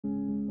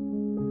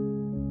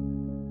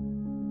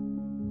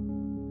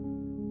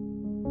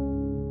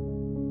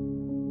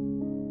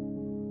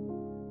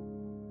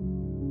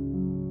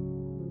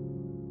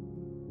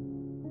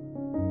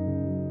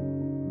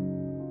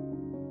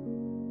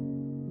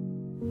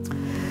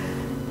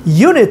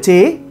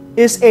Unity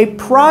is a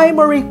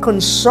primary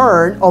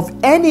concern of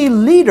any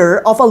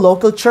leader of a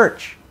local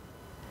church.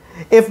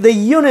 If the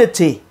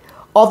unity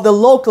of the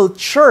local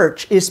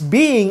church is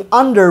being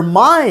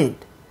undermined,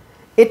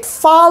 it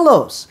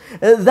follows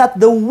that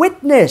the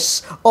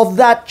witness of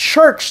that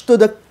church to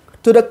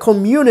the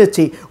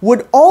community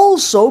would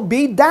also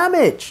be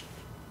damaged.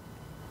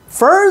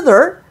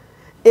 Further,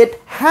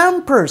 it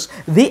hampers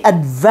the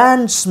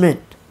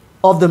advancement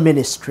of the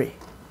ministry.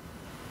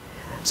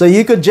 So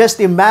you could just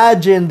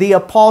imagine the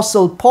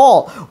Apostle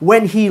Paul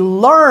when he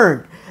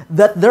learned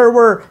that there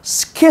were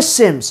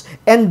schisms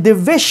and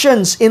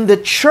divisions in the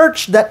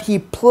church that he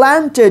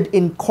planted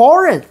in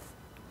Corinth.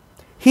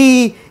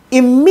 He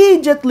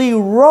immediately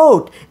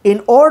wrote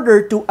in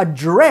order to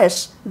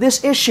address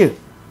this issue.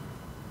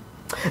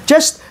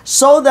 Just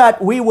so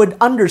that we would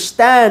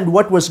understand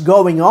what was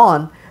going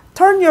on,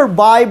 turn your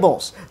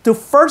Bibles to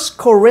 1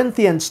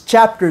 Corinthians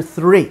chapter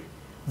 3,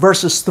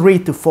 verses 3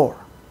 to 4.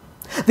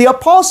 The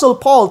Apostle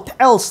Paul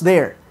tells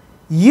there,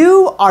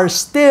 "You are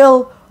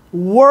still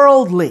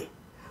worldly.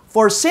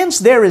 For since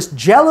there is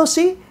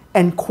jealousy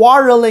and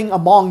quarreling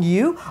among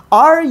you,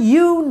 are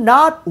you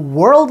not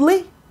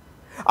worldly?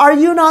 Are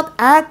you not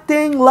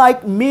acting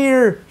like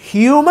mere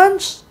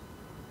humans?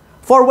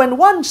 For when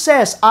one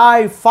says,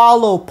 'I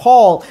follow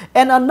Paul,'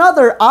 and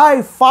another,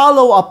 'I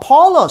follow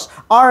Apollos,'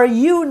 are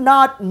you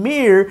not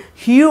mere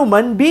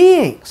human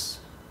beings?"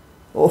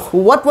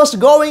 What was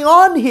going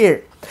on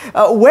here?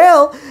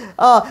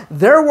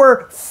 There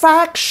were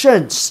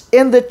factions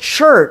in the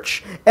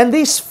church, and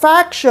these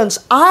factions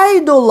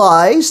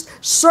idolized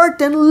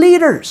certain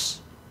leaders.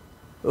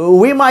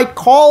 We might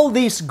call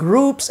these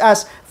groups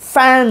as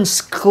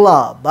fans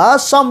club.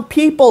 Some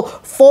people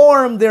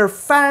form their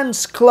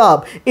fans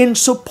club in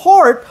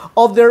support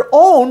of their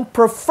own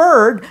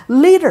preferred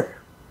leader.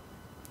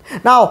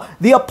 Now,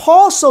 the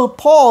Apostle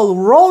Paul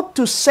wrote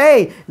to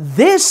say,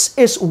 this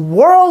is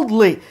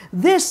worldly,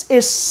 this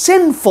is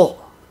sinful.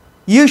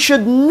 You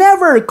should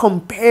never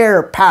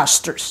compare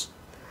pastors.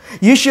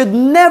 You should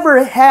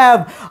never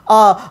have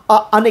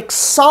an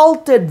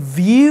exalted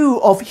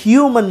view of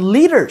human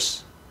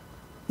leaders.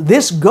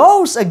 This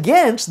goes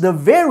against the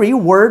very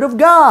Word of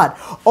God.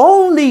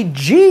 Only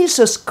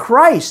Jesus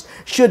Christ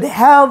should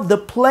have the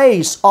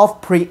place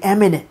of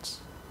preeminence.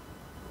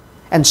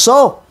 And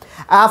so,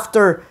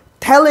 after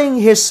telling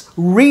his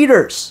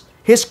readers,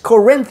 his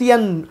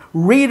Corinthian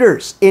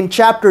readers in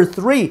chapter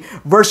 3,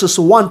 verses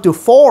 1 to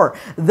 4,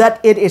 that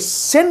it is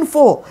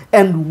sinful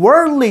and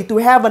worldly to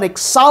have an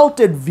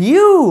exalted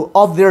view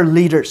of their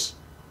leaders,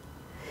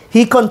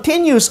 he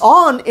continues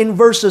on in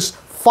verses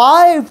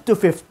 5 to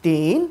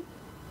 15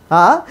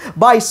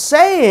 by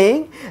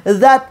saying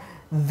that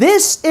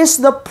this is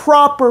the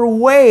proper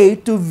way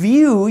to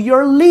view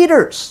your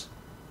leaders.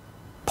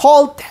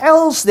 Paul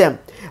tells them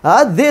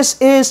this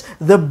is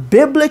the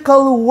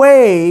biblical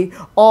way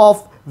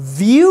of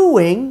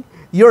viewing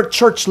your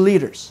church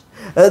leaders.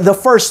 The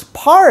first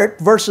part,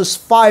 verses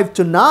 5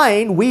 to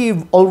 9,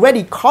 we've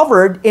already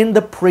covered in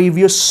the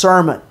previous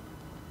sermon.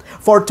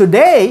 For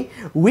today,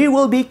 we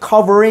will be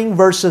covering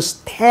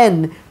verses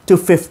 10 to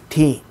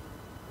 15.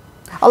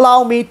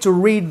 Allow me to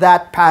read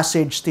that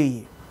passage to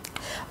you.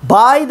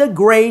 "By the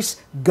grace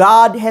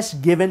God has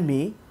given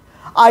me,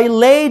 I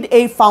laid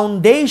a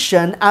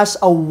foundation as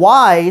a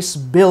wise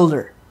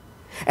builder,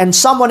 and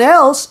someone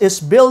else is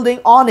building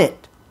on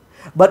it.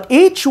 But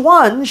each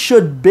one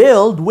should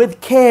build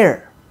with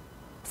care.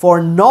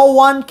 For no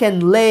one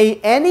can lay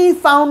any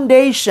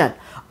foundation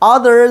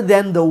other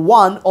than the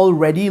one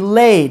already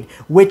laid,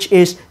 which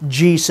is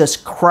Jesus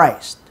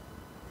Christ.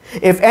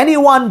 If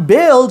anyone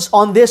builds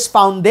on this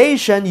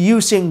foundation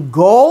using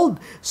gold,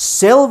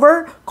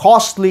 silver,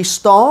 costly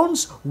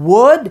stones,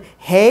 wood,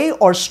 hay,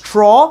 or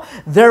straw,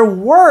 their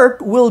work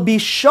will be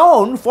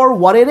shown for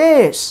what it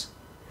is,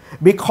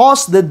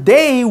 because the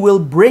day will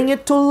bring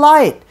it to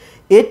light.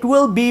 It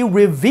will be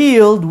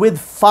revealed with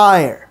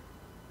fire,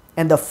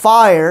 and the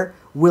fire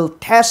will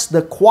test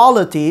the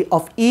quality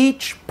of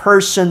each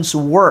person's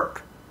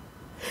work.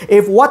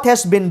 If what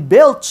has been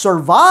built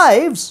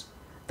survives,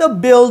 the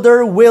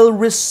builder will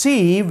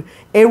receive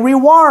a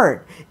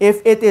reward.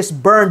 If it is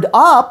burned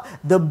up,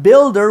 the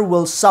builder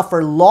will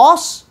suffer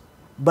loss,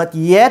 but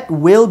yet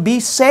will be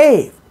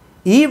saved,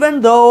 even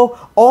though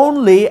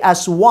only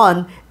as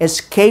one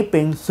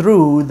escaping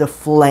through the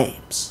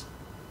flames."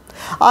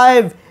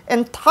 I've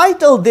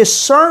entitled this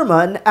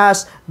sermon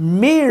as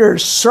 "Mere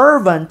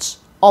Servants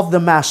of the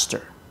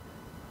Master."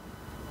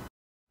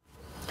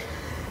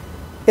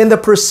 In the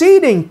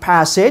preceding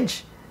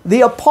passage,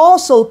 the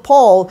Apostle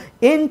Paul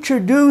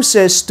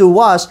introduces to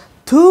us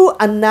two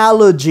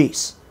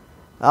analogies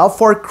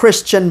for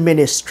Christian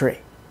ministry.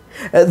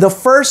 The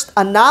first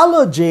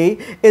analogy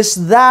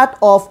is that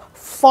of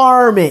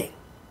farming.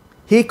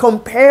 He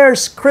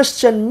compares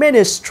Christian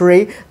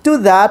ministry to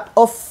that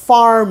of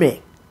farming.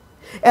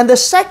 And the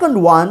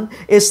second one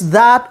is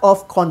that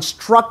of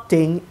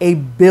constructing a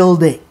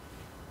building.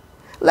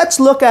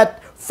 Let's look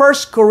at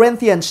 1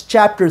 Corinthians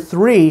chapter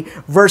 3,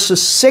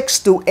 verses 6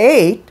 to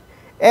 8,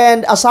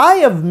 And as I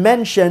have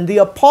mentioned, the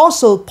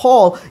Apostle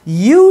Paul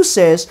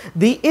uses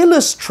the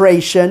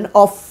illustration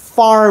of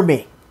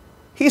farming.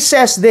 He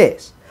says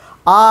this,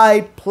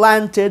 I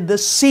planted the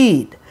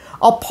seed,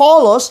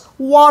 Apollos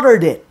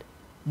watered it,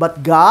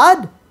 but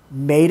God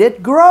made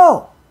it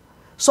grow.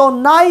 So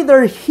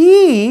neither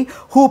he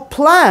who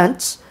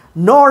plants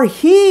nor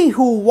he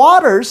who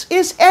waters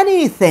is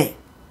anything,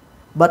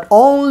 but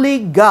only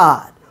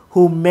God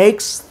who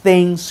makes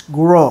things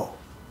grow.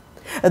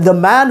 The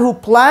man who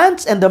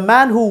plants and the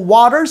man who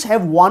waters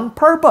have one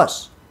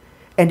purpose,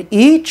 and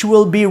each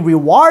will be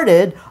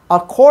rewarded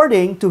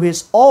according to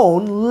his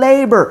own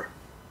labor.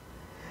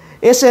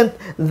 Isn't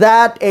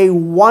that a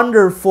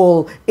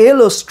wonderful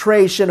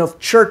illustration of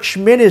church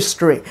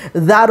ministry,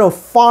 that of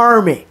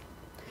farming?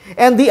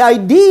 And the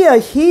idea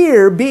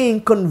here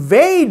being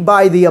conveyed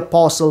by the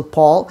Apostle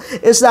Paul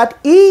is that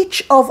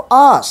each of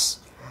us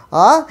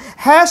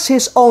has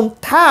his own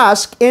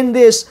task in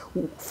this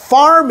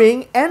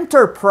farming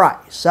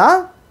enterprise.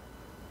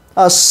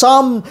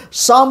 Some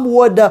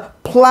would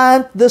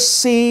plant the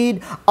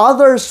seed,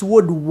 others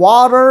would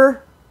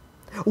water.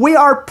 We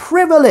are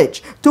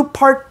privileged to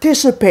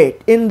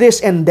participate in this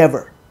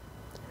endeavor.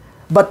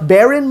 But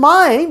bear in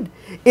mind,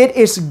 it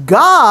is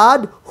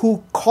God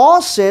who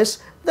causes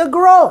the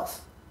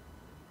growth.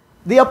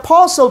 The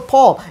Apostle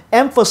Paul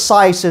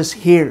emphasizes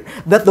here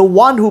that the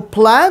one who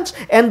plants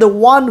and the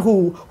one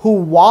who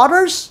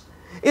waters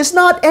is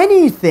not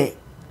anything.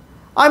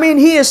 I mean,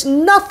 he is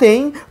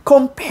nothing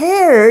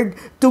compared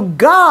to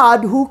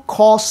God who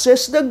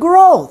causes the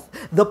growth.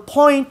 The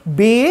point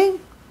being,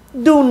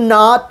 do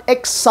not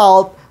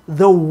exalt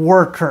the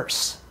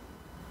workers.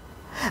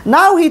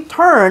 Now he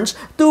turns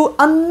to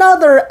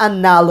another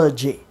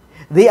analogy,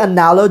 the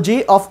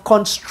analogy of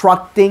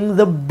constructing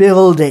the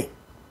building.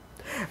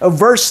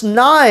 Verse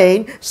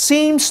 9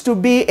 seems to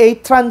be a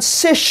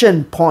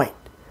transition point.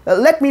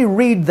 Let me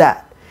read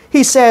that.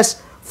 He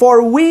says,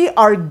 for we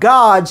are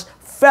God's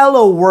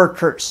fellow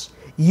workers.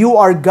 You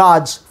are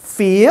God's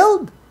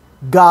field,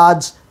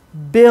 God's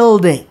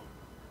building.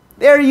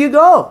 There you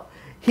go.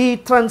 He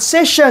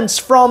transitions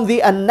from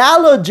the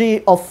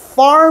analogy of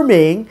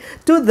farming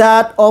to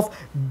that of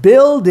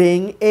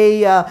building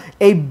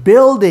a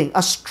building,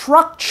 a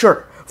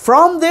structure.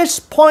 From this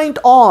point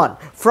on,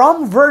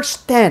 from verse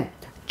 10,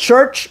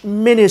 church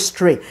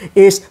ministry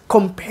is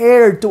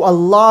compared to a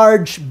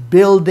large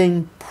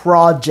building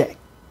project.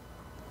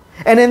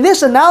 And in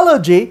this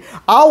analogy,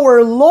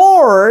 our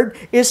Lord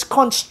is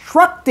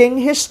constructing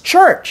His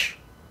church.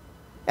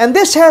 And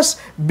this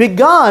has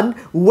begun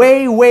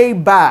way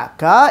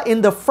back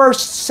in the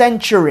first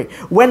century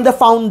when the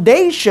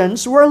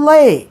foundations were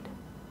laid.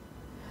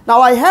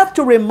 Now I have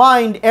to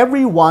remind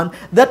everyone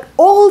that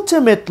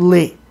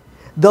ultimately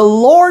the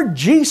Lord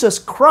Jesus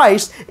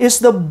Christ is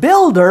the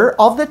builder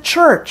of the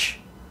church.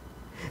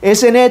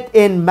 Isn't it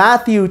in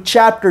Matthew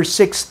chapter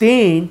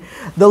 16,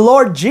 the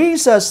Lord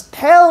Jesus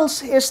tells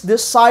His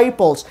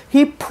disciples,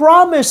 He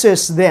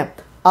promises them,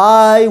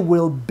 I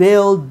will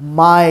build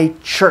my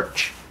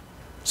church.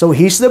 So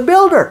He's the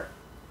builder.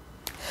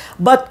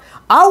 But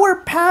our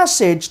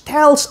passage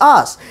tells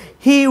us,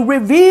 He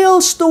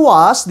reveals to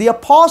us, the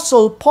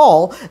Apostle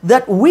Paul,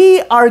 that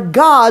we are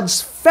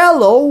God's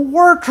fellow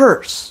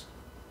workers.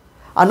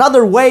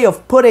 Another way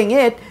of putting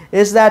it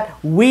is that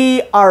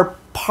we are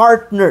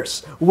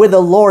partners with the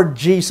Lord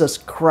Jesus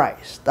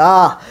Christ.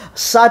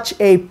 Such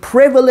a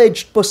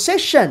privileged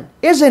position,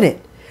 isn't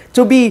it?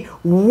 To be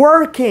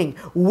working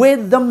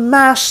with the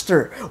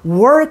Master,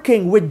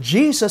 working with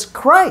Jesus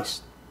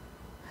Christ.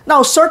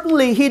 Now,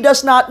 certainly He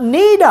does not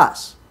need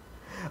us,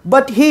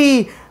 but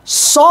He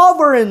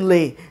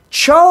sovereignly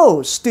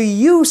chose to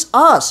use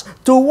us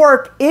to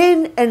work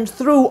in and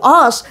through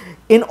us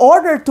in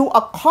order to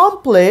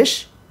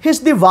accomplish His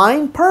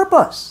divine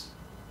purpose.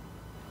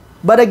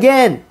 But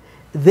again,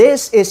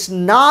 this is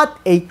not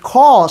a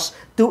cause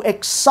to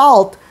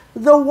exalt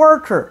the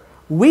worker.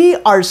 We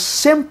are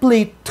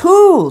simply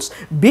tools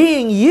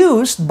being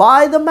used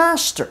by the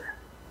Master.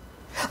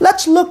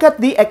 Let's look at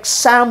the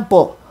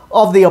example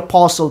of the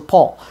Apostle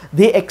Paul,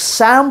 the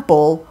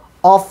example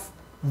of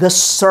the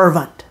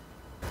servant.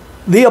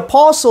 The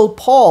Apostle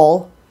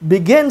Paul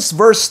begins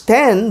verse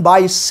 10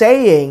 by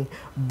saying,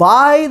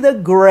 by the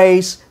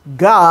grace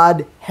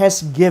God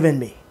has given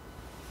me.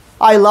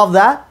 I love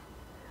that.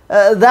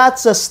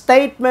 That's a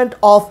statement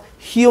of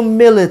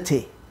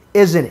humility,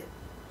 isn't it?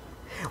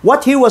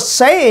 What he was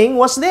saying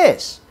was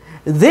this.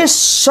 This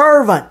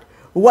servant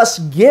was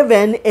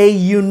given a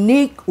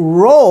unique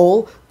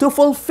role to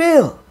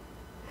fulfill.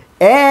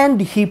 And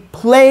he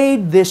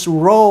played this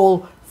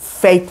role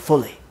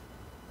faithfully.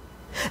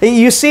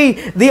 You see,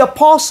 the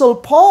Apostle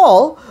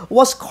Paul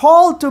was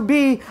called to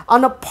be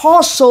an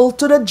apostle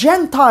to the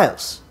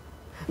Gentiles.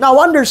 Now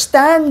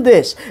understand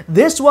this.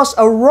 This was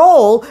a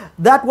role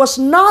that was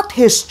not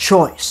his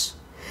choice.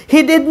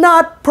 He did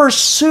not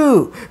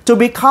pursue to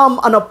become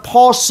an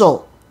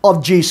apostle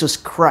of Jesus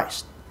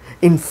Christ.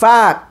 In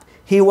fact,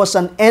 he was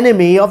an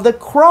enemy of the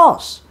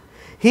cross.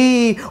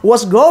 He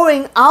was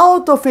going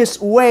out of his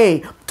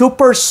way to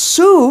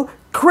pursue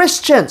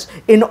Christians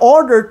in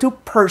order to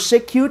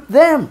persecute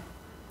them.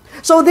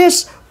 So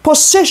this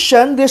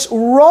position, this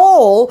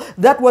role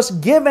that was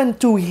given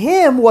to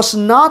him was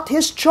not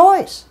his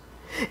choice.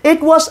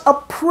 It was a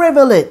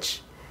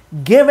privilege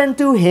given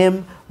to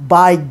him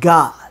by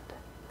God.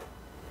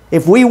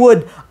 If we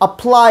would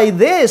apply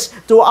this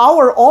to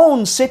our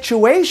own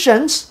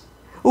situations,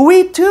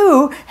 we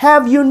too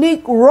have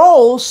unique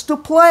roles to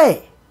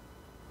play.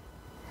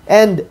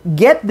 And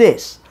get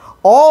this,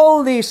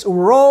 all these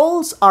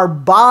roles are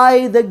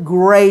by the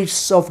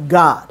grace of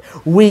God.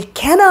 We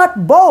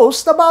cannot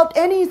boast about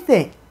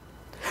anything,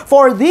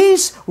 for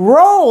these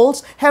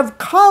roles have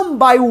come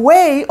by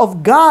way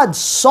of God's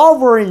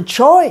sovereign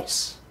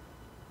choice.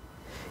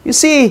 You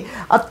see,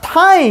 at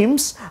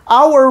times,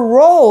 our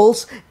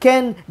roles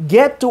can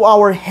get to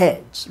our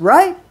heads,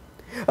 right?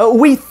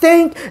 We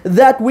think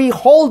that we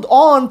hold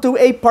on to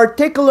a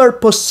particular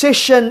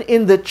position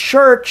in the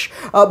church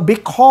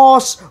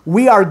because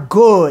we are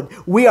good,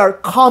 we are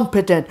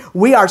competent,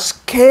 we are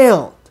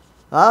skilled.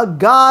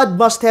 God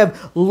must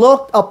have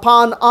looked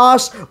upon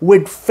us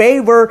with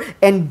favor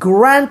and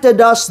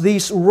granted us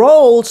these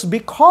roles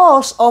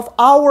because of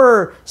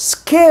our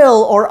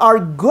skill or our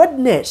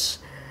goodness.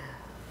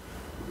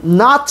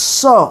 Not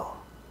so.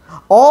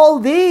 All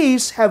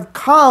these have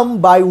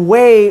come by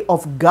way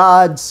of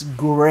God's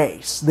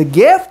grace. The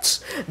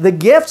gifts,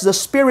 the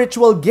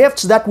spiritual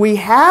gifts that we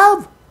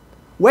have,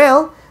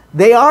 well,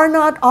 they are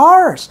not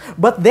ours,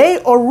 but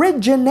they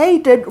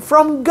originated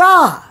from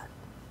God.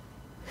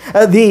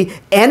 The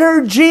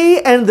energy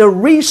and the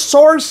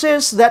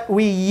resources that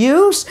we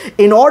use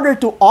in order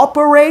to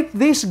operate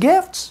these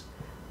gifts,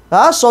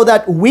 so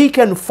that we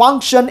can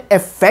function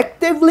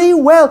effectively,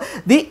 well,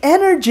 the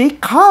energy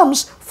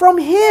comes from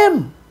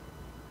Him,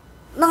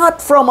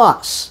 not from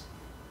us.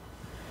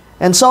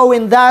 And so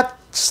in that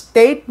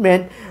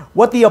statement,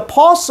 what the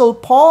Apostle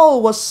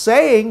Paul was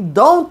saying,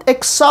 don't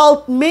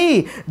exalt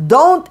me,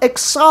 don't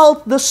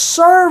exalt the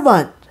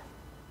servant.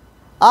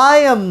 I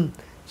am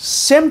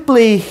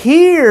simply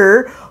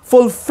here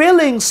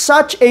fulfilling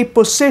such a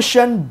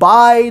position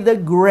by the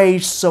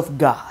grace of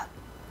God.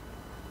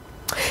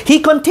 He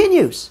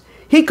continues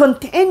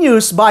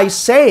by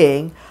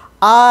saying,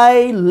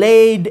 I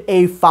laid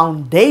a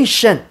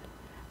foundation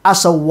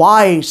as a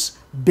wise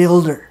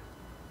builder.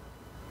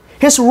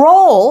 His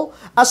role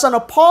as an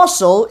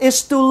apostle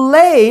is to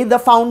lay the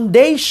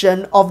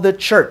foundation of the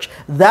church.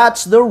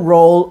 That's the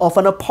role of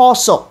an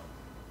apostle.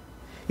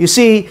 You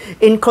see,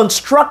 in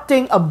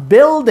constructing a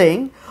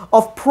building,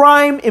 of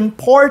prime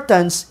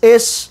importance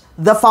is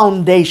the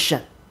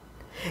foundation.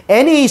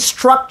 Any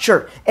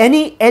structure,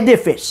 any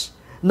edifice,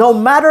 no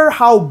matter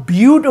how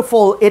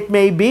beautiful it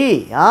may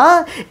be,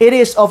 it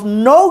is of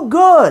no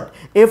good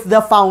if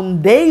the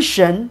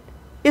foundation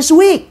is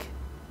weak.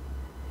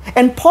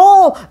 And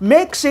Paul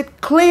makes it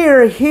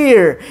clear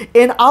here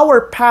in our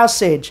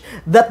passage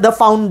that the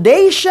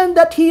foundation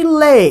that he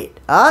laid,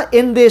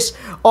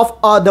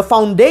 the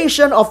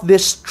foundation of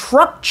this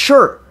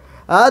structure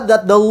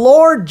that the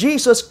Lord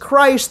Jesus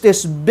Christ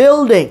is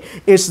building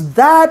is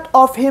that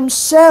of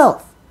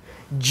Himself.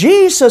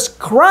 Jesus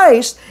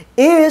Christ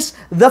is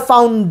the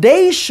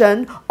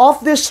foundation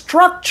of this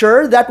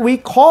structure that we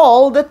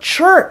call the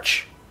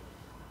church.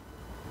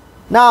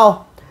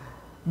 Now,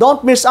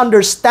 don't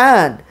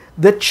misunderstand.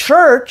 The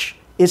church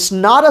is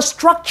not a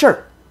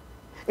structure.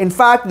 In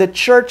fact, the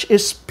church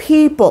is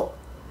people.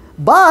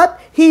 But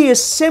he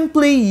is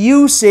simply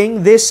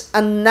using this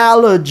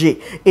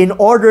analogy in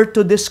order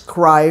to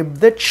describe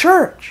the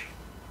church.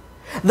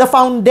 The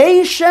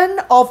foundation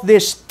of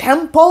this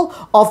temple,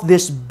 of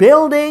this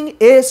building,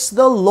 is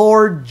the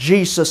Lord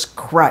Jesus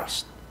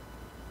Christ.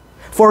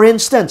 For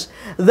instance,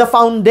 the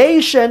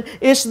foundation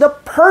is the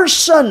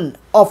person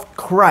of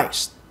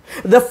Christ.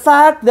 The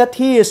fact that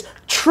He is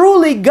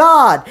truly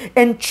God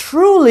and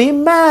truly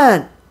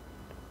man.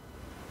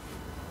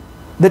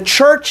 The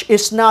church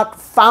is not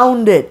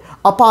founded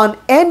upon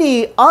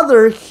any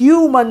other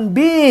human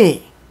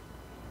being.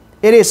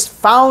 It is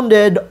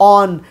founded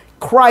on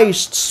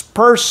Christ's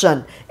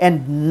person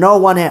and no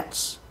one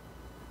else.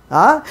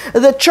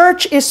 The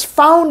church is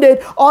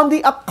founded on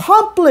the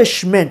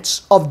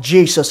accomplishments of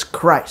Jesus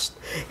Christ.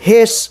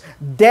 His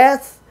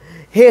death,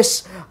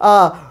 His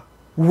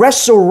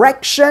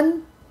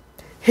resurrection,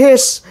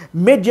 His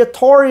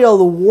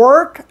mediatorial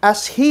work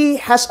as He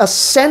has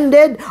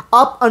ascended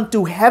up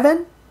unto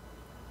heaven.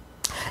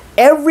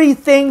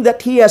 Everything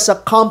that He has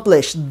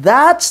accomplished,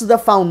 that's the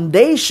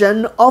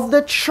foundation of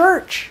the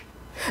church.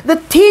 The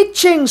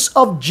teachings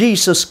of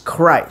Jesus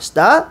Christ,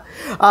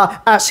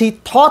 as He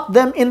taught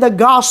them in the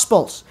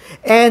Gospels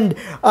and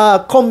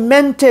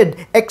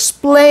commented,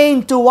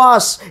 explained to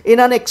us in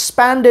an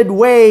expanded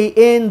way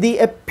in the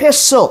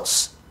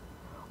epistles.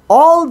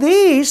 All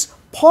these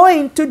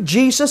point to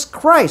Jesus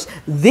Christ.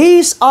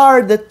 These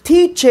are the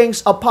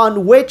teachings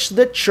upon which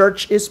the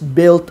church is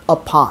built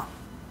upon.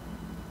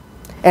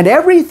 And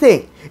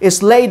everything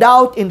is laid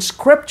out in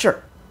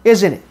Scripture,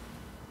 isn't it?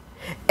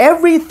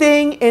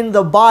 Everything in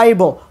the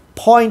Bible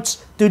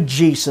points to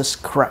Jesus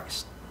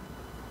Christ.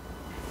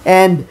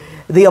 And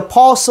the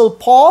Apostle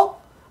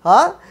Paul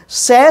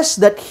says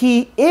that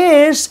he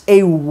is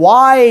a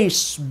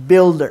wise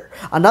builder.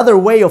 Another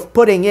way of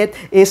putting it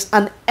is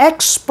an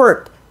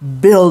expert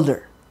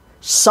builder.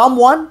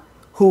 Someone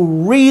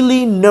who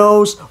really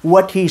knows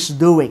what he's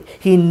doing.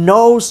 He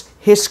knows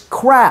his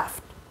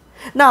craft.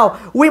 Now,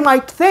 we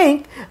might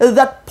think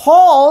that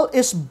Paul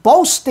is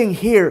boasting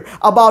here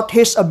about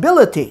his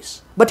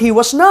abilities, but he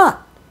was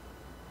not.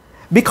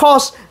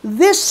 Because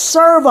this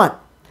servant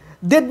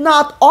did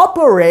not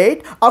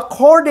operate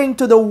according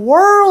to the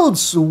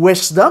world's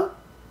wisdom,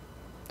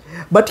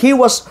 but he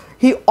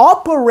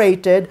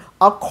operated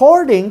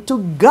according to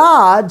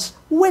God's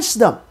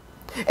wisdom.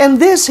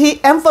 And this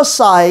he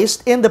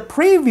emphasized in the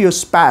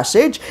previous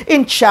passage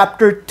in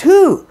chapter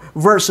 2,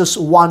 verses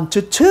 1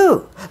 to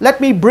 2. Let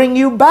me bring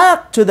you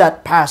back to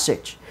that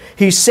passage.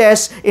 He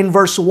says in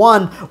verse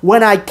 1,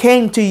 "When I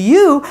came to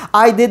you,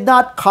 I did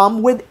not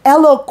come with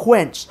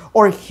eloquence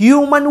or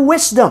human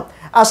wisdom,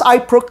 as I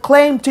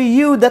proclaimed to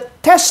you the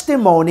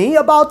testimony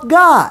about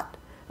God."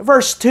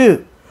 Verse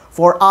 2,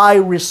 "For I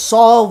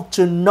resolved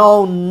to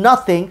know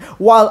nothing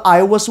while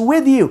I was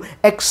with you,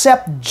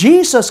 except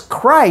Jesus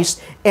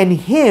Christ and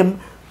Him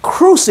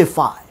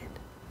crucified."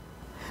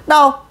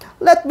 Now,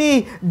 let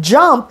me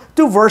jump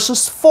to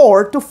verses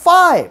 4 to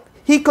 5.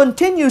 He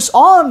continues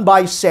on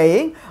by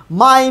saying,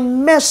 "My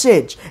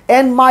message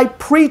and my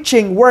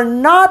preaching were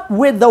not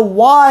with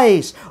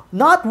wise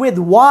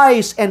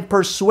and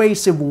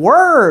persuasive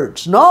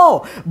words,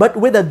 no, but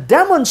with a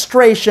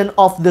demonstration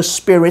of the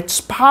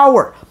Spirit's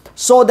power,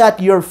 so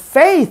that your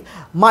faith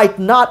might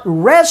not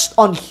rest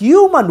on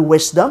human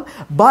wisdom,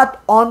 but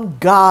on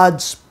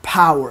God's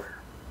power."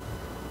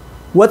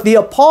 What the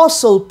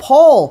Apostle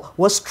Paul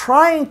was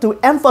trying to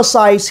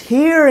emphasize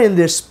here in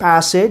this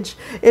passage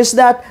is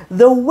that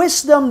the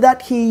wisdom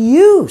that he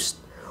used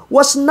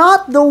was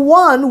not the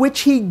one which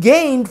he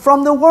gained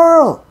from the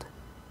world.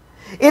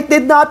 It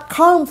did not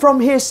come from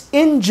his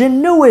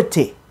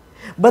ingenuity,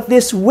 but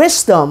this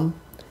wisdom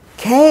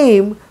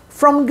came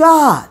from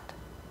God.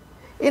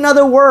 In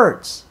other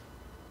words,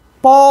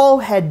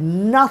 Paul had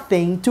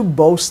nothing to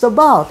boast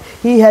about.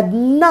 He had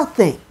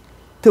nothing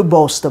to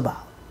boast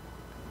about.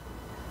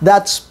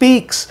 That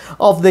speaks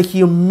of the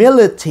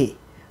humility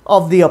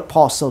of the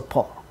Apostle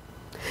Paul.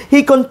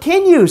 He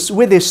continues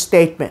with his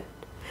statement,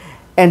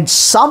 "And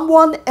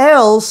someone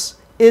else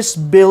is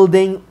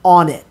building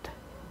on it."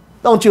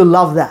 Don't you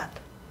love that?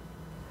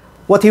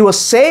 What he was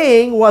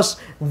saying was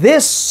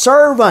this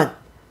servant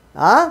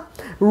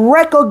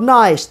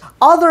recognized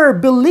other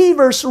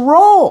believers'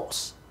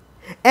 roles,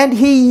 and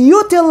he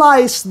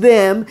utilized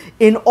them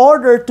in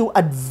order to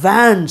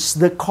advance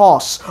the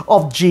cause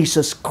of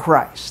Jesus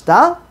Christ.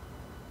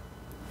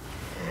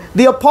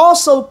 The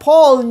Apostle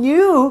Paul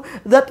knew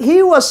that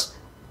he was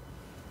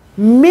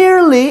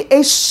merely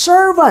a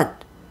servant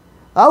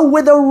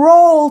with a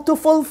role to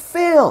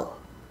fulfill.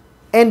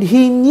 And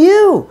he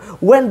knew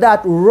when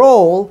that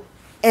role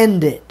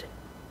ended.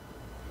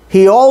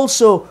 He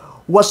also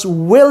was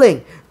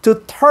willing to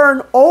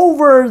turn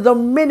over the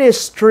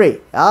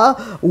ministry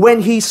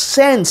when he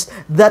sensed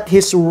that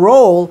his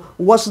role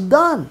was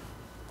done.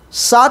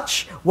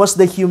 Such was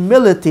the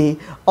humility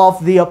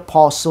of the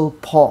Apostle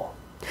Paul.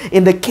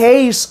 In the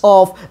case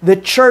of the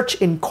church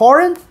in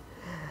Corinth,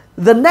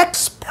 the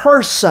next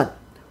person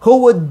who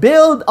would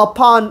build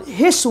upon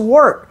his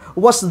work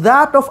was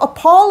that of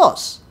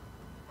Apollos.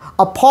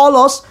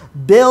 Apollos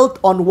built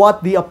on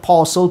what the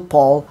Apostle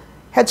Paul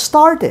had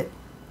started.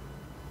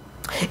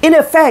 In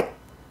effect,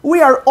 we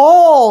are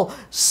all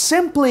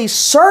simply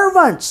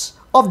servants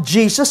of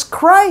Jesus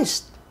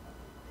Christ.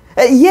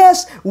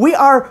 Yes, we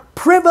are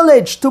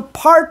privileged to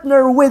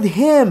partner with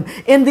Him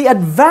in the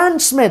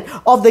advancement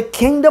of the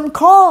kingdom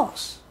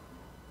cause.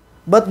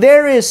 But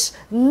there is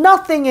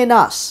nothing in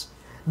us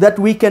that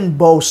we can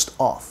boast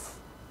of.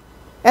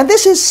 And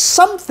this is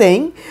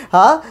something,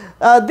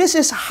 this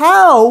is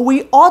how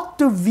we ought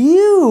to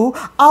view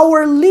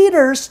our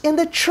leaders in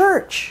the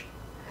church.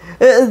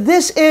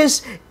 This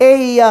is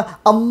a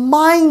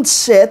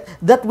mindset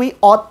that we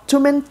ought to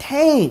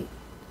maintain.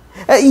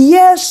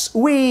 Yes,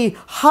 we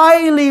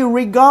highly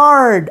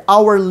regard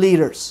our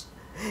leaders.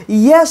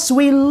 Yes,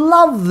 we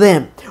love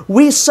them.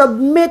 We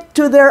submit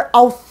to their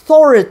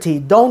authority,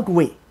 don't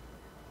we?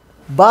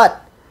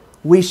 But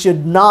we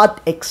should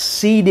not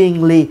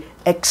exceedingly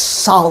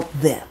exalt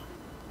them.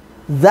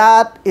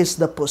 That is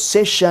the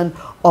position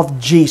of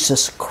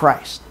Jesus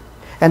Christ.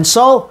 And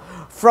so,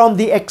 from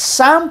the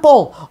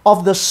example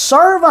of the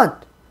servant,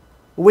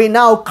 we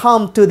now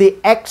come to the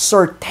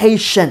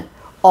exhortation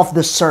of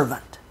the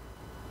servant.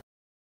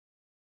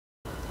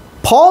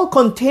 Paul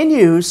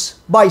continues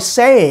by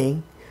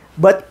saying,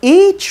 "But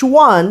each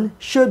one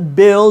should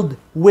build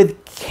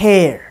with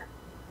care.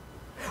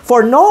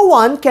 For no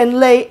one can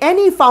lay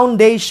any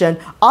foundation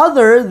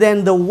other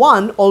than the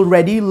one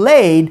already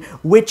laid,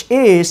 which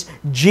is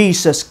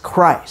Jesus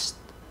Christ."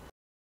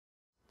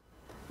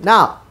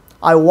 Now,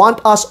 I want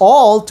us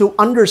all to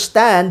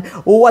understand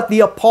what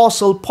the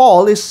Apostle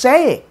Paul is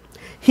saying.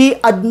 He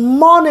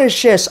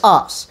admonishes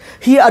us.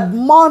 He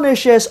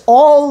admonishes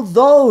all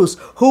those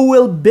who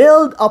will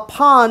build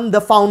upon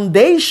the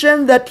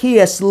foundation that He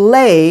has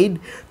laid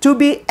to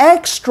be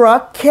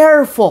extra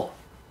careful.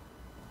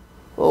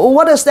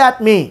 What does that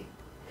mean?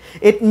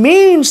 It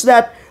means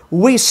that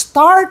we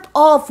start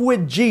off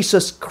with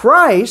Jesus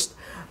Christ,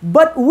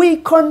 but we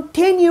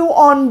continue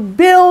on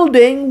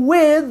building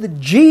with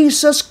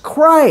Jesus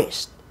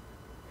Christ.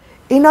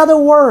 In other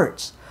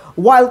words,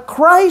 while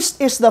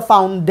Christ is the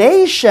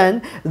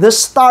foundation, the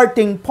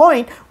starting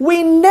point,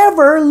 we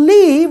never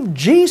leave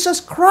Jesus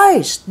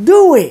Christ,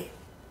 do we?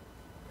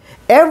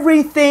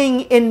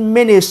 Everything in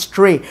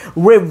ministry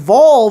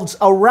revolves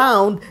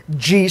around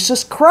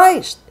Jesus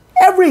Christ.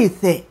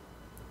 Everything.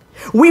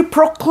 We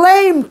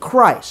proclaim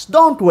Christ,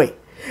 don't we?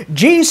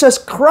 Jesus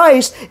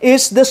Christ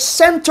is the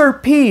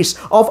centerpiece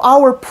of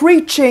our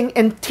preaching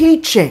and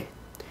teaching.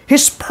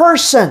 His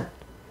person,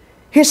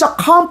 His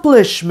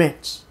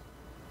accomplishments.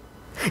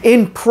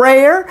 In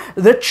prayer,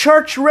 the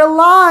church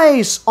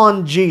relies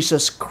on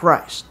Jesus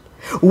Christ.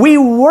 We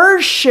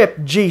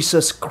worship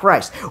Jesus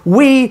Christ.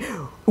 We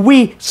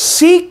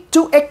seek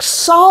to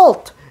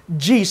exalt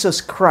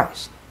Jesus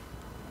Christ.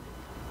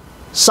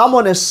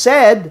 Someone has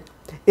said,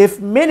 if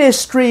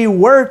ministry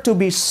were to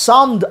be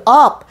summed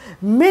up,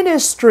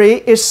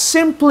 ministry is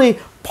simply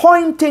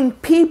pointing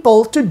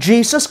people to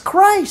Jesus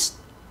Christ.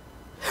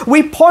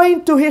 We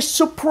point to His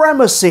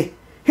supremacy,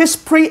 His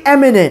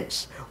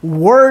preeminence.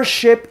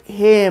 Worship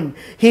Him.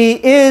 He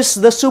is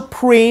the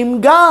supreme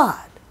God.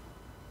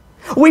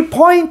 We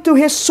point to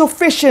His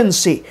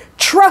sufficiency.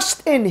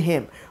 Trust in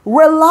Him.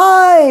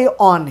 Rely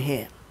on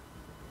Him.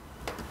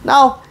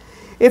 Now,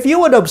 if you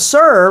would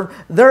observe,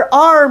 there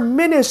are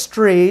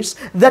ministries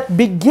that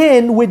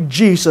begin with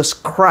Jesus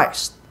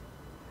Christ.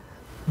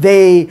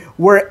 They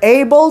were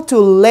able to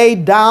lay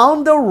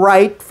down the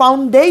right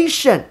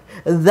foundation,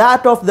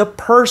 that of the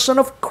person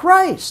of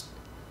Christ.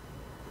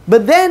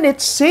 But then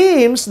it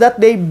seems that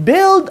they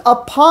build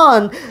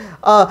upon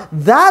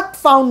that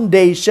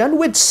foundation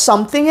with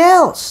something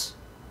else.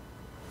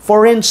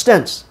 For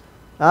instance,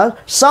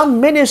 some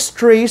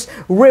ministries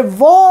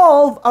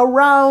revolve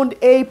around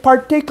a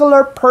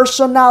particular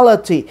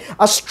personality,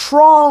 a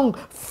strong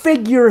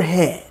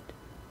figurehead,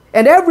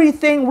 and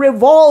everything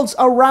revolves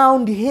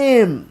around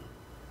him.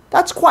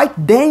 That's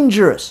quite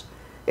dangerous,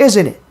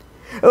 isn't it?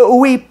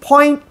 We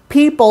point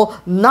people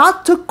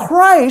not to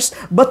Christ,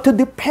 but to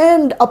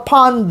depend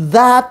upon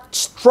that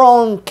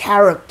strong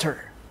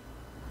character.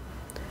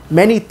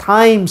 Many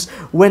times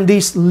when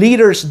these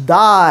leaders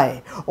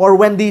die or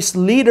when these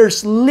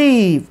leaders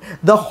leave,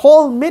 the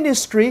whole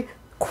ministry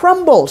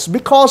crumbles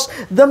because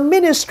the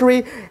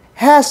ministry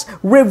has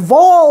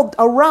revolved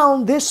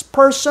around this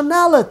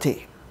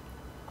personality.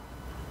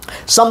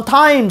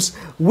 Sometimes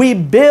we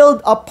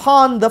build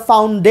upon the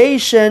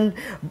foundation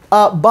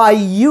by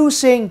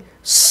using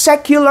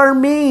secular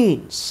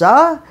means,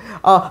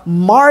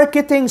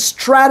 marketing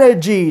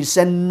strategies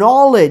and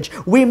knowledge.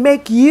 We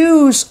make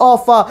use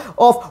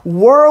of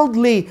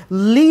worldly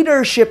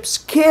leadership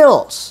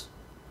skills.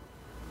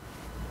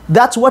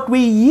 That's what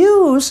we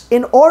use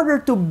in order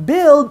to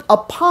build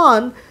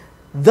upon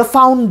the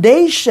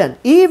foundation.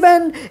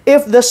 Even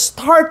if the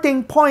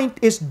starting point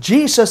is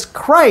Jesus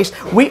Christ,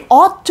 we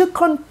ought to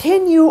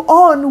continue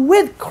on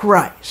with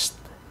Christ.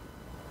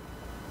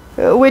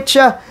 Which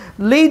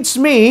leads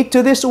me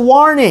to this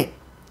warning.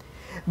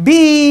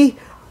 Be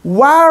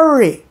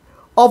wary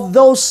of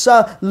those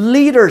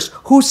leaders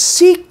who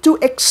seek to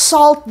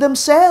exalt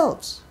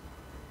themselves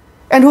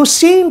and who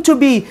seem to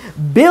be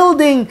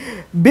building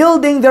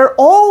their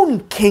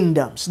own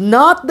kingdoms,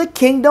 not the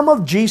kingdom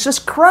of Jesus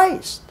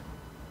Christ.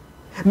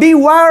 Be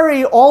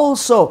wary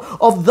also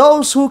of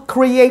those who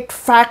create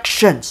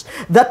factions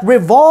that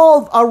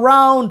revolve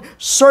around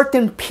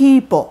certain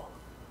people.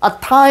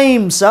 At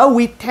times,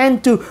 we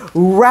tend to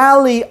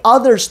rally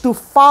others to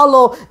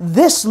follow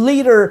this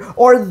leader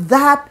or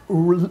that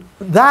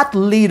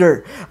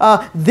leader.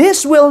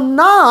 This will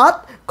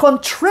not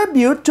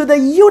contribute to the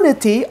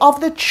unity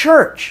of the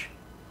church.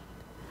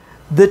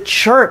 The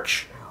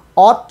church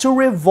ought to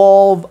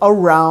revolve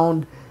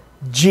around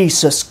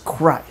Jesus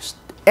Christ.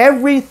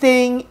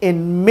 Everything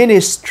in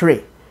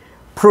ministry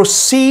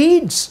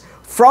proceeds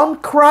from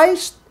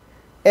Christ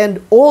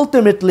and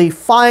ultimately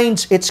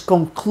finds its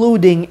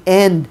concluding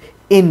end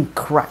in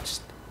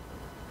Christ.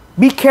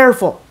 Be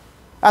careful,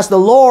 as the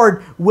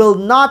Lord will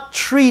not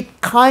treat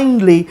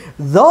kindly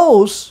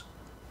those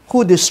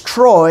who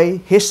destroy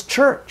His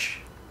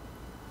church.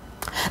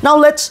 Now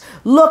let's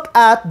look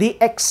at the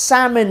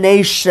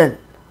examination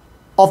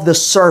of the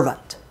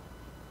servant.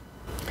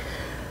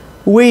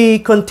 We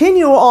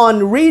continue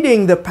on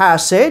reading the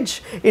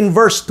passage. In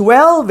verse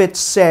 12 it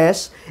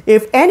says,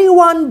 "If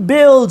anyone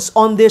builds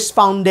on this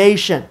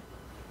foundation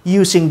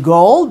using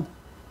gold,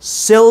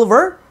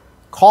 silver,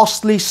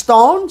 costly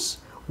stones,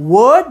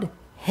 wood,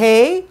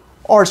 hay,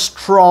 or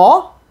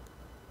straw."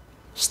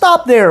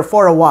 Stop there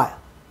for a while.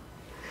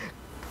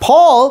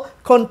 Paul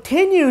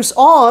continues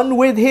on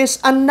with his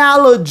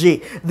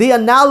analogy, the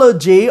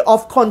analogy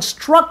of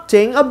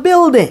constructing a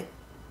building.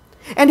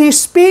 And he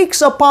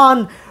speaks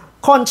upon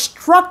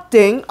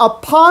constructing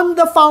upon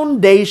the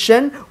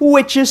foundation,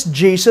 which is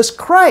Jesus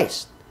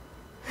Christ.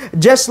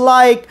 Just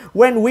like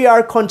when we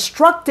are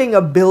constructing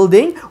a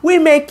building, we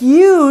make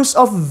use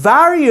of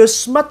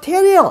various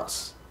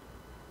materials.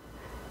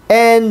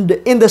 And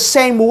in the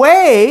same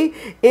way,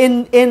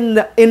 in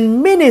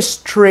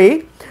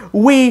ministry,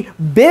 we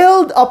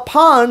build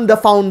upon the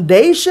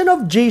foundation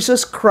of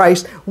Jesus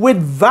Christ with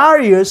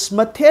various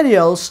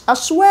materials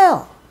as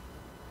well.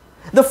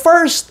 The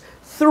first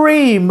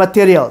three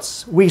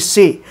materials we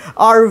see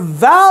are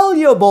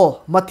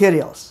valuable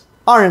materials,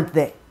 aren't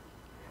they?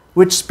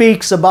 Which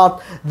speaks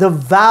about the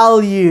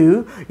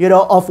value,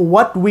 of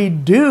what we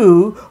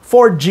do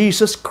for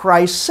Jesus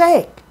Christ's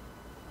sake.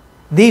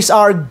 These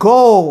are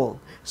gold,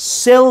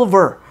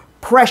 silver,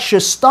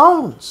 precious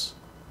stones.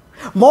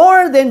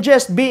 More than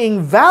just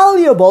being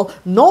valuable,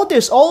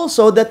 notice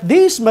also that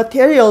these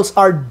materials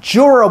are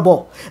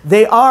durable.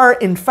 They are,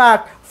 in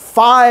fact,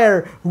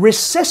 fire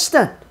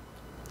resistant.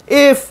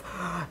 If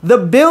the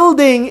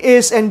building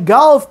is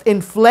engulfed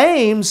in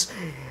flames,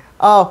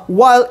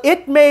 while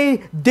it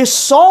may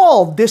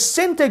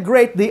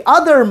disintegrate the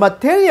other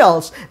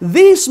materials,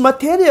 these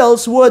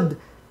materials would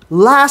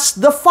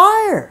last the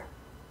fire,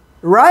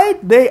 right?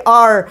 They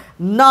are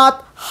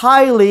not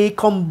highly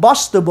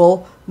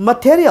combustible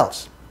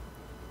materials.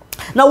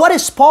 Now, what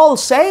is Paul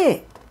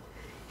saying?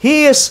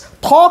 He is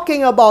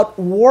talking about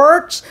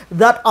works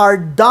that are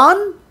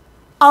done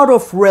out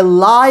of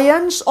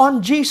reliance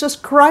on Jesus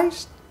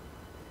Christ.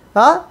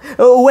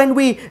 When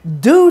we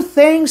do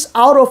things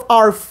out of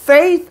our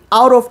faith,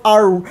 out of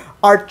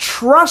our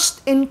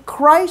trust in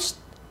Christ,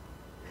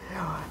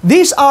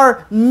 these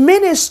are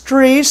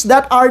ministries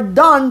that are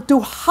done to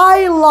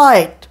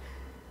highlight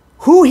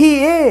who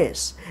He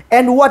is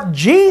and what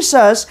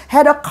Jesus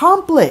had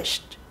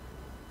accomplished.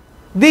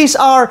 These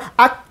are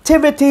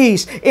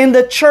activities in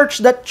the church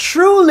that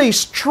truly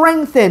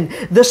strengthen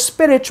the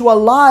spiritual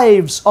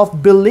lives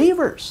of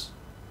believers.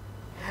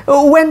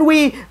 When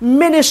we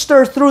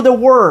minister through the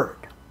Word,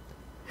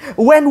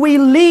 when we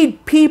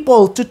lead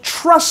people to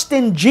trust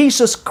in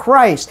Jesus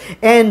Christ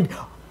and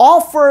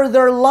offer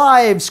their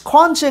lives,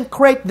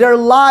 consecrate their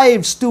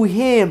lives to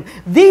Him,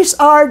 these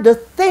are the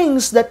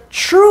things that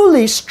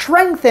truly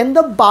strengthen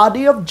the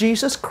body of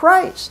Jesus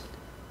Christ.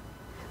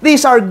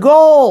 These are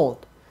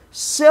gold,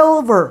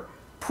 silver,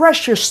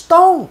 precious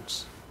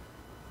stones.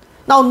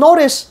 Now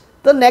notice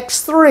the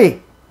next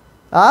three.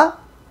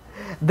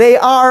 They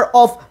are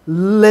of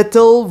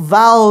little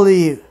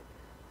value.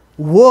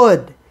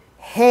 Wood,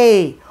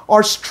 hay,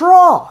 or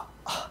straw.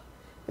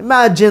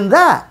 Imagine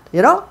that,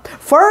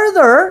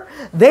 Further,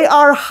 they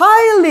are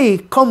highly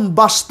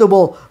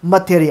combustible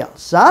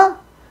materials.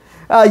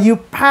 You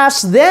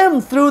pass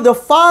them through the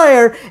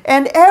fire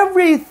and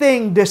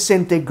everything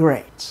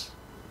disintegrates.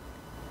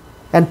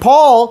 And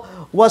Paul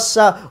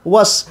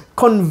was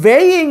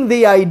conveying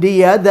the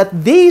idea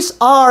that these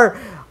are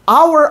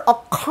our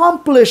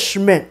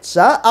accomplishments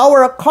that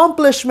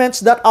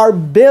are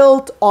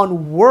built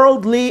on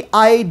worldly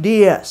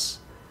ideas,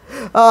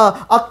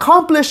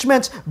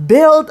 accomplishments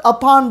built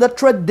upon the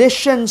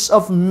traditions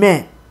of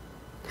men,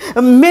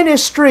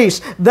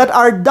 ministries that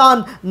are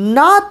done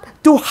not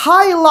to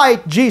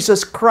highlight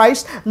Jesus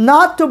Christ,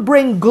 not to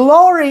bring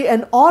glory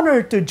and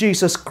honor to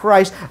Jesus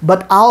Christ,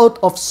 but out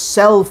of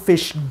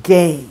selfish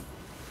gain.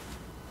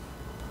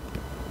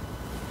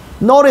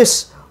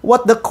 Notice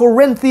what the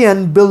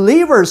Corinthian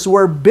believers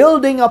were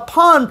building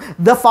upon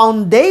the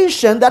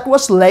foundation that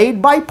was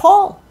laid by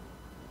Paul.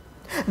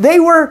 They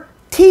were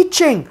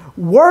teaching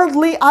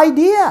worldly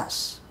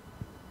ideas.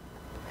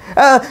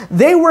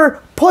 They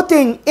were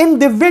putting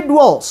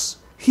individuals,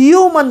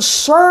 human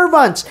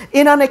servants,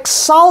 in an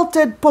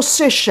exalted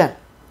position.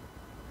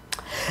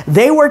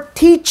 They were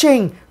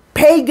teaching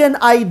pagan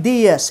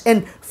ideas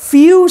and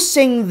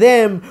fusing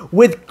them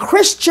with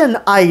Christian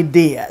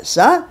ideas.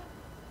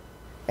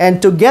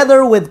 And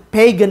together with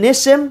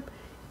paganism,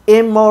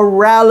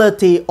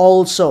 immorality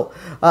also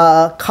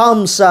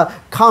comes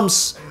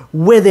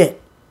with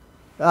it.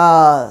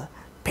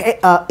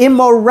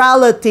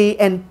 Immorality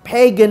and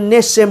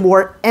paganism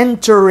were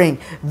entering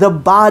the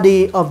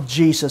body of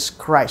Jesus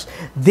Christ.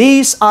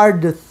 These are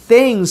the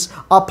things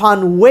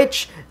upon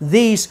which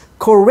these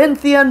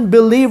Corinthian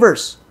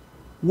believers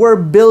were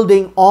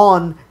building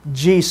on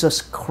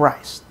Jesus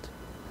Christ.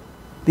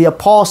 The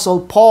Apostle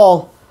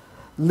Paul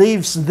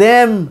leaves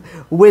them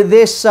with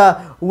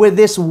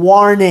this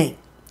warning.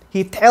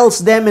 He tells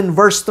them in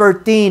verse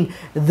 13,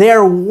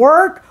 their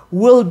work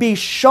will be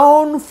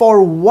shown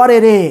for what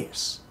it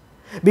is,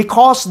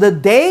 because the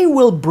day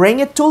will bring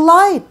it to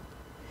light.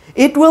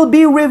 It will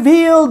be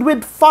revealed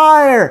with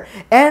fire,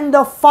 and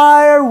the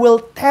fire will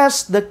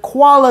test the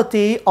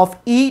quality of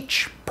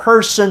each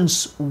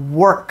person's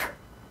work.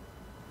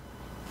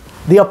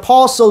 The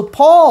Apostle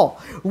Paul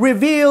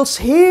reveals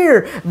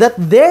here that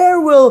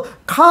there will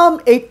come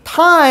a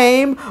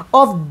time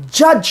of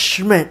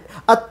judgment,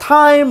 a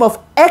time of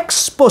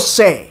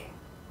expose,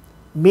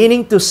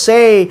 meaning to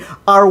say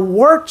our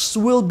works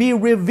will be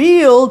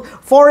revealed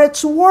for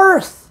its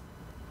worth.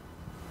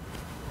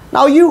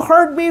 Now you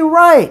heard me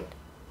right.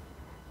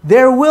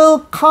 There will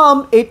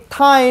come a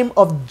time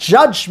of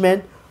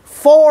judgment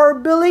for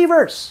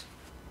believers.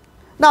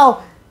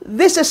 Now,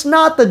 this is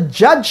not the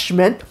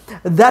judgment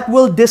that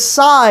will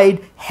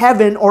decide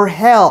heaven or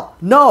hell.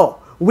 No,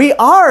 we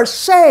are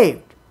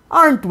saved,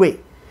 aren't we?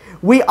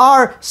 We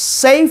are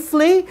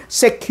safely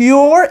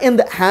secure in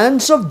the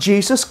hands of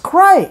Jesus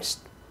Christ.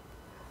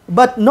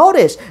 But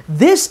notice,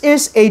 this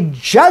is a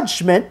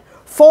judgment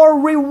for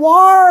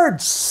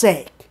reward's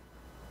sake.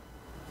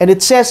 And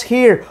it says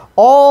here,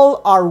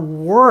 all our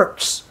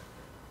works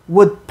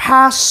would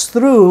pass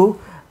through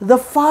the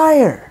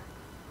fire.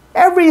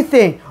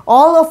 Everything,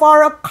 all of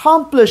our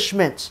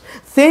accomplishments,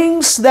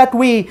 things that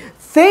we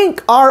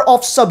think are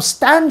of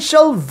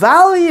substantial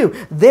value,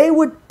 they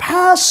would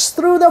pass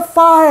through the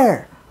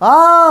fire.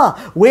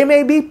 We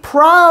may be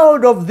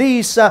proud of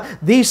these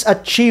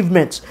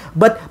achievements,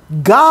 but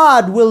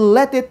God will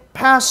let it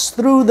pass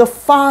through the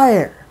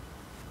fire.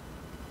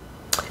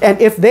 And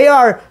if they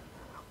are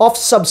of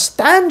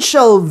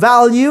substantial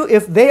value,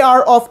 if they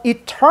are of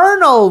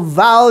eternal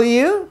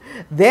value,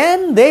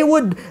 then they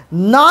would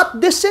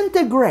not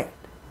disintegrate.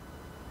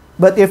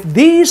 But if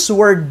these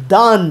were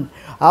done,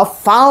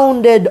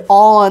 founded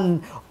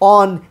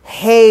on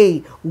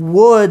hay,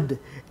 wood,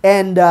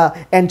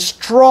 and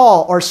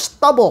straw or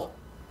stubble,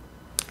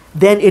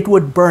 then it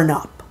would burn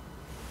up.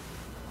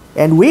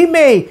 And we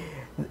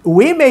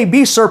may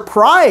be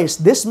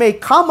surprised, this may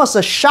come as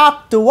a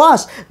shock to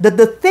us, that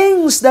the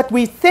things that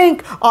we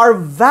think are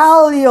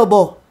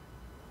valuable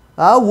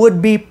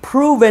would be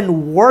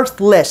proven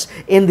worthless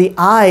in the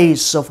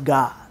eyes of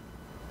God.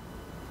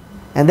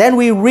 And then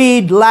we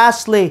read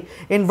lastly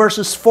in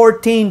verses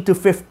 14 to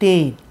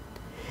 15,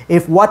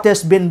 if what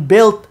has been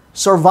built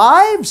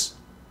survives,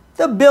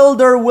 the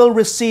builder will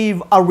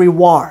receive a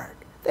reward.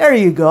 There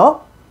you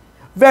go.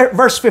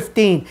 Verse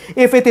 15,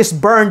 if it is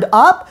burned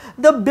up,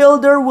 the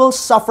builder will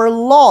suffer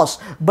loss,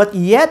 but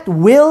yet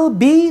will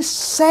be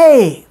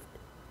saved,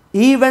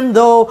 even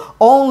though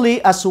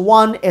only as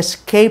one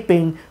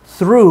escaping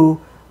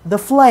through the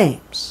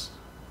flames.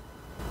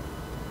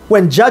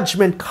 When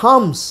judgment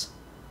comes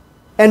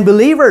and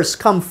believers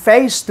come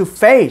face to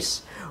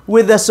face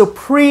with the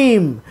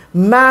supreme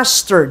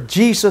Master,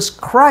 Jesus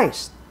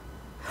Christ,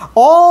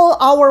 all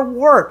our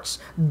works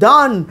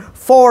done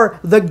for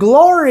the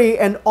glory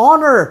and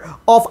honor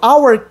of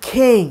our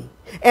King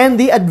and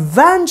the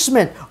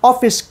advancement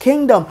of His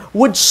kingdom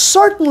would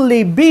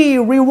certainly be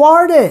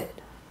rewarded.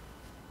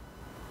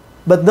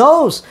 But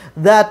those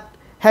that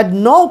had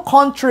no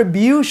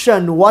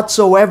contribution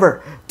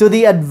whatsoever to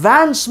the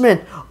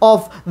advancement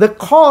of the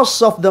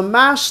cause of the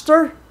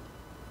Master,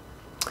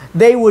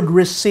 they would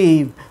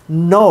receive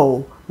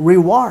no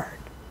reward.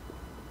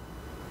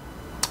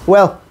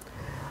 Well,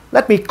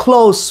 let me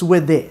close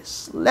with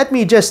this. Let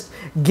me just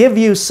give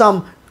you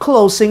some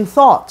closing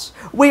thoughts.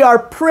 We are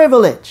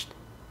privileged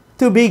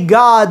to be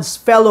God's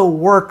fellow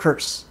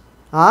workers,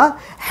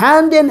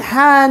 hand in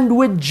hand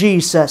with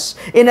Jesus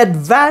in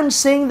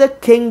advancing the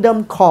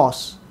kingdom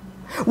cause.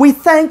 We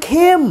thank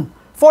Him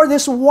for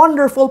this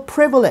wonderful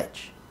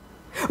privilege.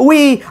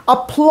 We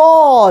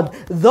applaud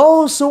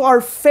those who are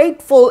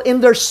faithful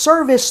in their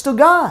service to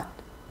God.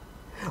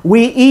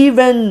 We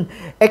even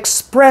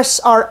express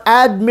our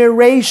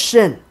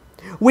admiration.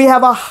 We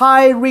have a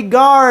high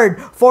regard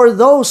for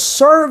those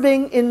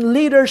serving in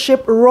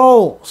leadership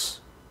roles,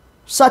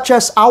 such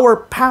as our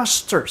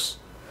pastors,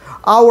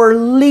 our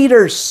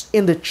leaders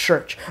in the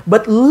church.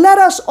 But let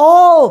us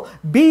all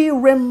be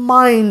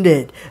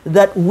reminded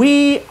that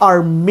we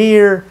are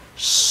mere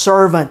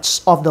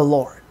servants of the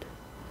Lord.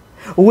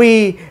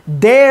 We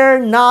dare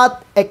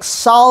not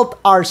exalt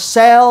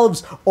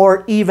ourselves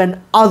or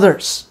even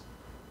others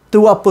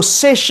to a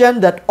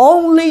position that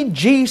only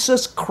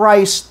Jesus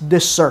Christ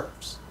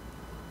deserves.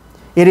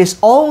 It is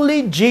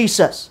only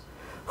Jesus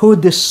who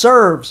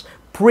deserves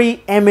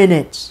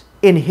preeminence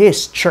in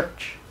His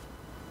church.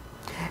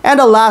 And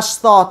a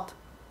last thought,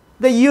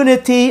 the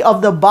unity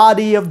of the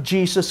body of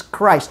Jesus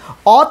Christ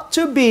ought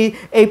to be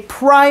a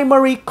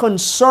primary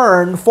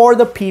concern for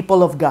the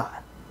people of God.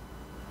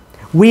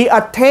 We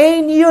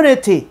attain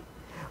unity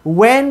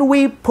when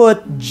we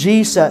put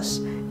Jesus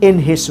in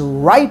His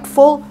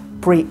rightful,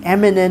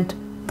 preeminent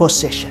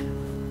position.